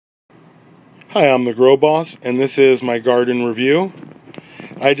Hi, I'm the Grow Boss, and this is my garden review.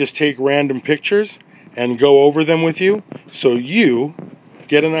 I just take random pictures and go over them with you so you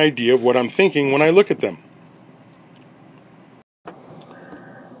get an idea of what I'm thinking when I look at them.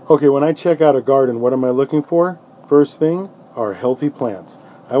 Okay, when I check out a garden, what am I looking for? First thing are healthy plants.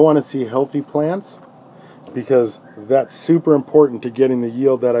 I want to see healthy plants because that's super important to getting the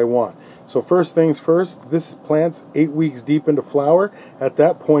yield that I want. So first things first, this plant's 8 weeks deep into flower. At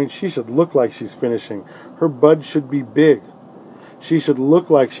that point, she should look like she's finishing. Her buds should be big. She should look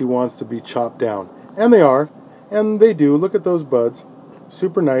like she wants to be chopped down. And they are. And they do. Look at those buds.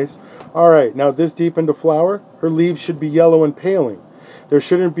 Super nice. Alright, now this deep into flower, her leaves should be yellow and paling. There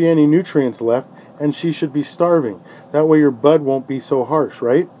shouldn't be any nutrients left, and she should be starving. That way your bud won't be so harsh,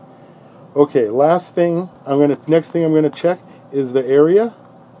 right? Okay, next thing I'm gonna check is the area.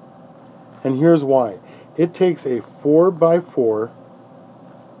 And here's why. It takes a 4x4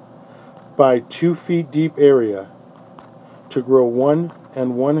 by 2 feet deep area to grow 1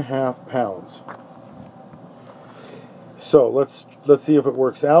 1/2 pounds. So let's see if it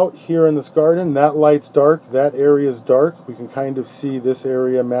works out here in this garden. That light's dark, that area is dark. We can kind of see this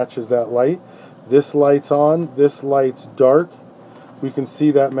area matches that light. This light's on, this light's dark. We can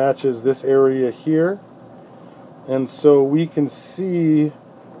see that matches this area here. And so we can see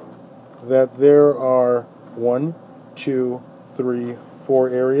that there are 1, 2, 3, 4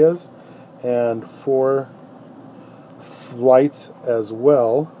 areas and 4 lights as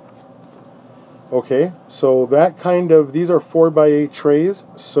well. Okay, so that these are 4x8 trays,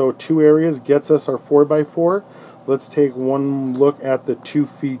 so 2 areas gets us our 4x4. Let's take one look at the 2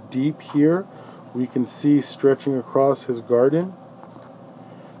 feet deep here. We can see stretching across his garden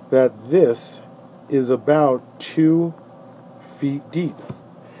that this is about 2 feet deep.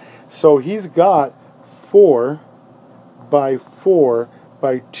 So he's got 4x4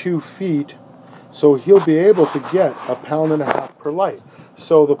 by 2 feet, so he'll be able to get 1.5 pounds per light.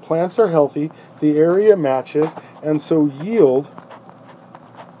 So the plants are healthy, the area matches, and so yield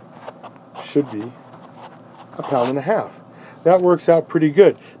should be 1.5 pounds. That works out pretty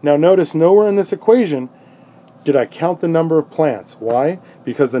good. Now notice nowhere in this equation did I count the number of plants. Why?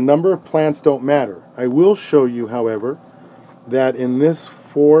 Because the number of plants don't matter. I will show you, however, that in this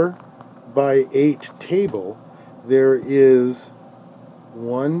 4x8 table there is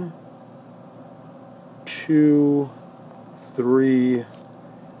 1, 2, 3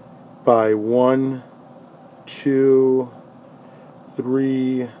 by 1, 2,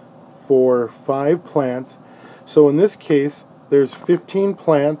 3, 4, 5 plants. So in this case there's 15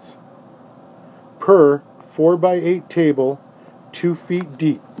 plants per 4x8 table, 2 feet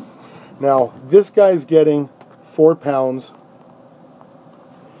deep. Now this guy's getting 4 pounds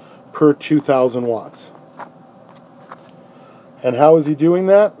per 2,000 watts. And how is he doing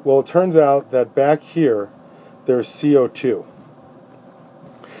that? Well, it turns out that back here there's CO2.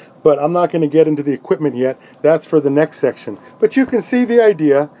 But I'm not going to get into the equipment yet. That's for the next section. But you can see the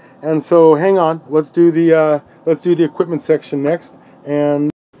idea. And so hang on. Let's do the equipment section next. And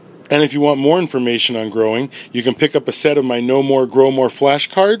if you want more information on growing, you can pick up a set of my No More Grow More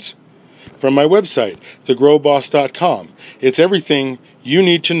flashcards from my website, thegrowboss.com. It's everything you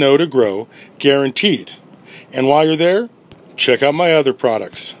need to know to grow, guaranteed. And while you're there, check out my other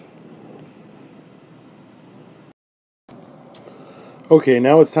products. Okay,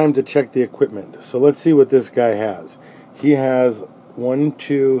 now it's time to check the equipment. So let's see what this guy has. He has 1,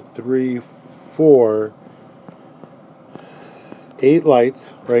 2, 3, 4, 8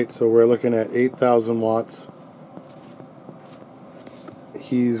 lights, right? So we're looking at 8,000 watts.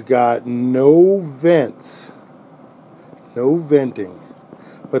 He's got no vents, no venting.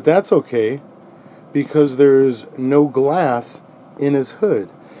 But that's okay because there's no glass in his hood.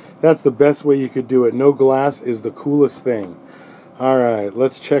 That's the best way you could do it. No glass is the coolest thing. Alright,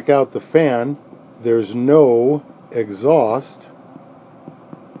 let's check out the fan. There's no exhaust,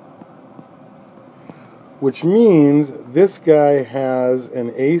 which means this guy has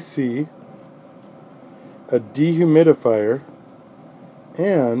an AC, a dehumidifier,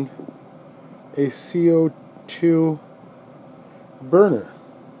 and a CO2 burner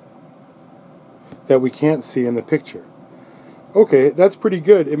that we can't see in the picture. Okay, that's pretty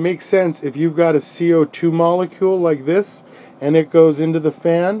good. It makes sense if you've got a CO2 molecule like this and it goes into the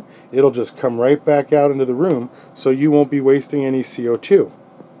fan, it'll just come right back out into the room, so you won't be wasting any CO2.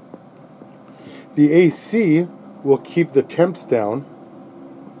 The AC will keep the temps down.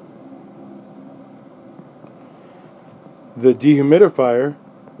 The dehumidifier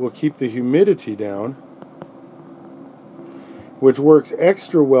will keep the humidity down, which works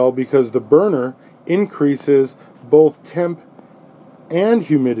extra well because the burner increases both temp and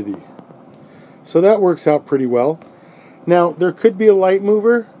humidity. So that works out pretty well. Now, there could be a light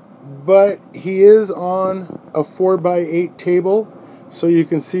mover, but he is on a 4x8 table, so you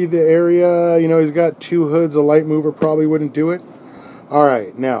can see the area. You know, he's got 2 hoods. A light mover probably wouldn't do it. All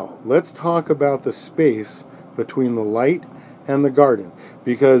right, now let's talk about the space between the light and the garden,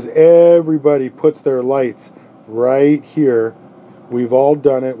 because everybody puts their lights right here. We've all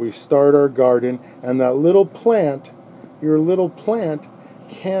done it. We start our garden, and that little plant, your little plant,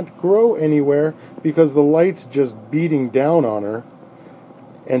 can't grow anywhere because the light's just beating down on her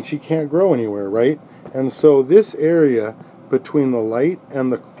and she can't grow anywhere, right? And so this area between the light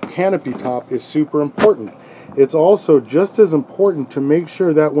and the canopy top is super important. It's also just as important to make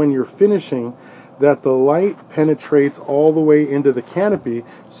sure that when you're finishing, that the light penetrates all the way into the canopy,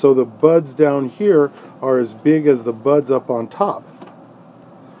 so the buds down here are as big as the buds up on top.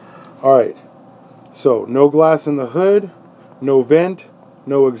 All right, so no glass in the hood, no vent,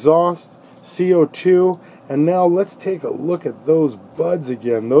 no exhaust, CO2, and now let's take a look at those buds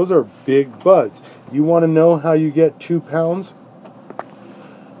again. Those are big buds. You want to know how you get 2 pounds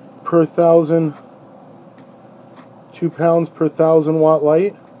per 1,000, 2 pounds per 1,000 watt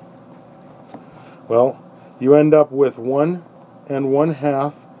light? Well, you end up with 1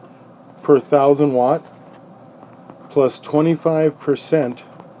 1/2 per 1,000 watt plus 25%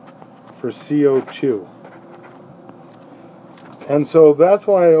 for CO2. And so that's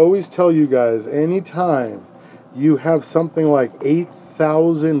why I always tell you guys, anytime you have something like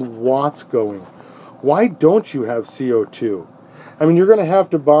 8,000 watts going, why don't you have CO2? I mean, you're going to have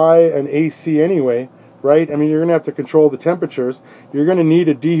to buy an AC anyway, right? I mean, you're going to have to control the temperatures. You're going to need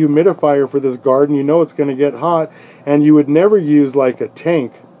a dehumidifier for this garden. You know it's going to get hot, and you would never use like a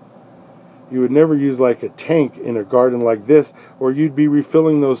tank. You would never use like a tank in a garden like this, or you'd be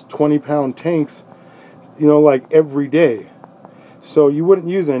refilling those 20-pound tanks, you know, like every day. So you wouldn't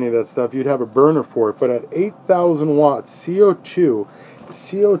use any of that stuff. You'd have a burner for it. But at 8,000 watts, CO2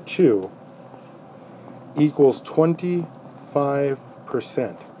 equals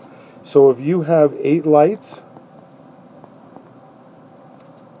 25%. So if you have 8 lights,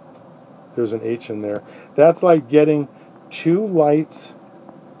 there's an H in there, that's like getting 2 lights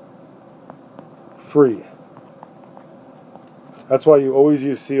free. That's why you always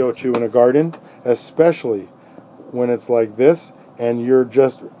use CO2 in a garden, especially when it's like this and you're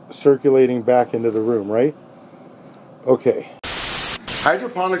just circulating back into the room, right? Okay.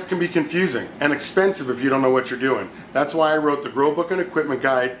 Hydroponics can be confusing and expensive if you don't know what you're doing. That's why I wrote the Grow Book and Equipment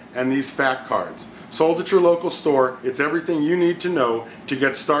Guide and these fact cards. Sold at your local store, it's everything you need to know to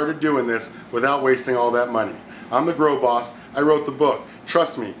get started doing this without wasting all that money. I'm the Grow Boss. I wrote the book.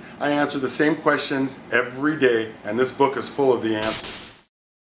 Trust me, I answer the same questions every day, and this book is full of the answers.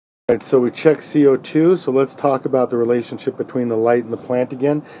 Alright, so we checked CO2, so let's talk about the relationship between the light and the plant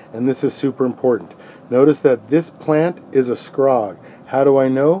again, and this is super important. Notice that this plant is a scrog. How do I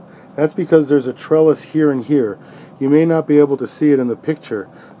know? That's because there's a trellis here and here. You may not be able to see it in the picture,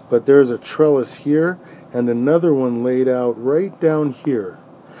 but there's a trellis here and another one laid out right down here.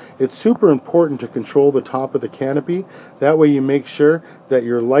 It's super important to control the top of the canopy. That way you make sure that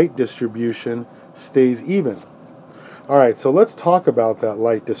your light distribution stays even. Alright, so let's talk about that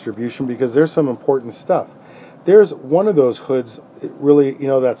light distribution because there's some important stuff. There's one of those hoods, really, you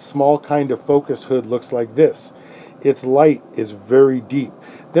know, that small kind of focus hood looks like this. Its light is very deep.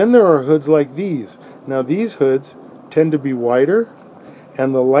 Then there are hoods like these. Now these hoods tend to be wider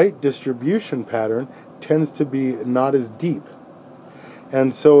and the light distribution pattern tends to be not as deep.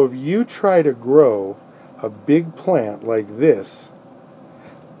 And so if you try to grow a big plant like this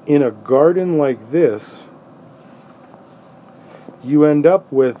in a garden like this, you end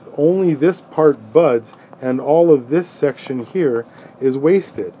up with only this part buds and all of this section here is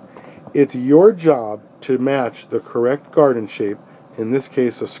wasted. It's your job to match the correct garden shape, in this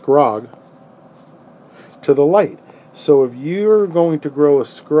case a scrog, to the light. So if you're going to grow a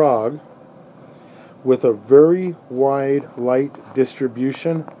scrog with a very wide light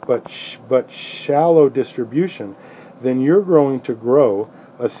distribution but shallow distribution, then you're going to grow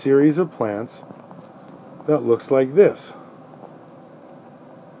a series of plants that looks like this.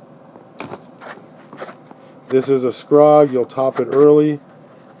 This is a scrog. You'll top it early.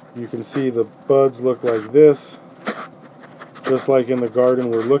 You can see the buds look like this, just like in the garden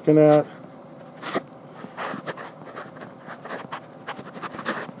we're looking at.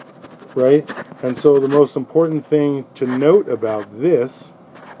 Right? And so the most important thing to note about this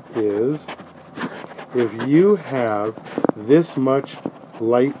is if you have this much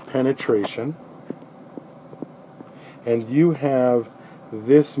light penetration and you have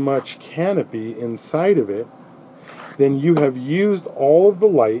this much canopy inside of it, then you have used all of the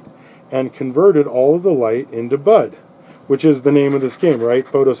light and converted all of the light into bud, which is the name of this game, right?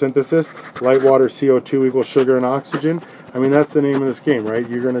 Photosynthesis, light, water, CO2 equals sugar and oxygen. I mean, that's the name of this game, right?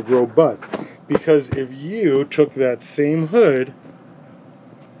 You're going to grow buds. Because if you took that same hood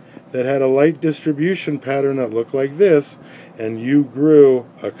that had a light distribution pattern that looked like this, and you grew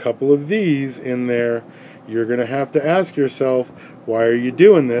a couple of these in there, you're going to have to ask yourself, why are you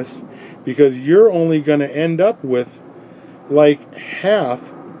doing this? Because you're only going to end up with like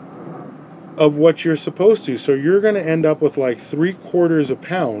half of what you're supposed to. So you're going to end up with like 3/4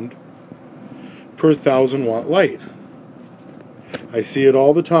 pound per 1,000 watt light. I see it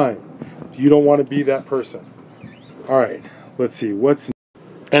all the time. You don't want to be that person. All right, let's see what's.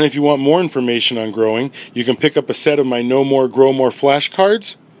 And if you want more information on growing, you can pick up a set of my No More Grow More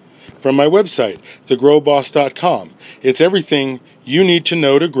flashcards from my website, thegrowboss.com. It's everything you need to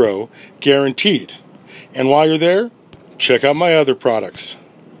know to grow, guaranteed. And while you're there, check out my other products.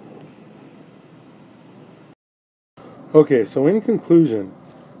 Okay, so in conclusion,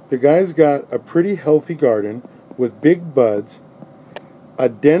 the guy's got a pretty healthy garden with big buds, a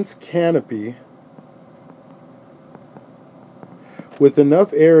dense canopy, with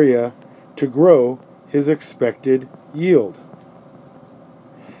enough area to grow his expected yield.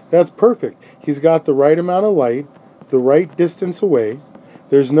 That's perfect. He's got the right amount of light, the right distance away.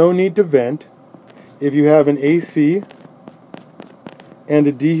 There's no need to vent. If you have an AC and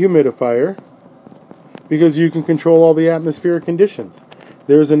a dehumidifier, because you can control all the atmospheric conditions.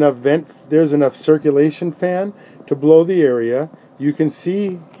 There's enough circulation fan to blow the area. You can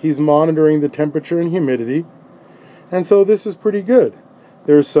see he's monitoring the temperature and humidity. And so this is pretty good.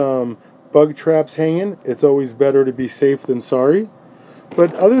 There's some bug traps hanging. It's always better to be safe than sorry.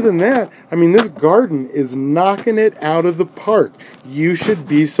 But other than that, I mean, this garden is knocking it out of the park. You should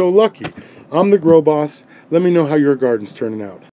be so lucky. I'm the Grow Boss. Let me know how your garden's turning out.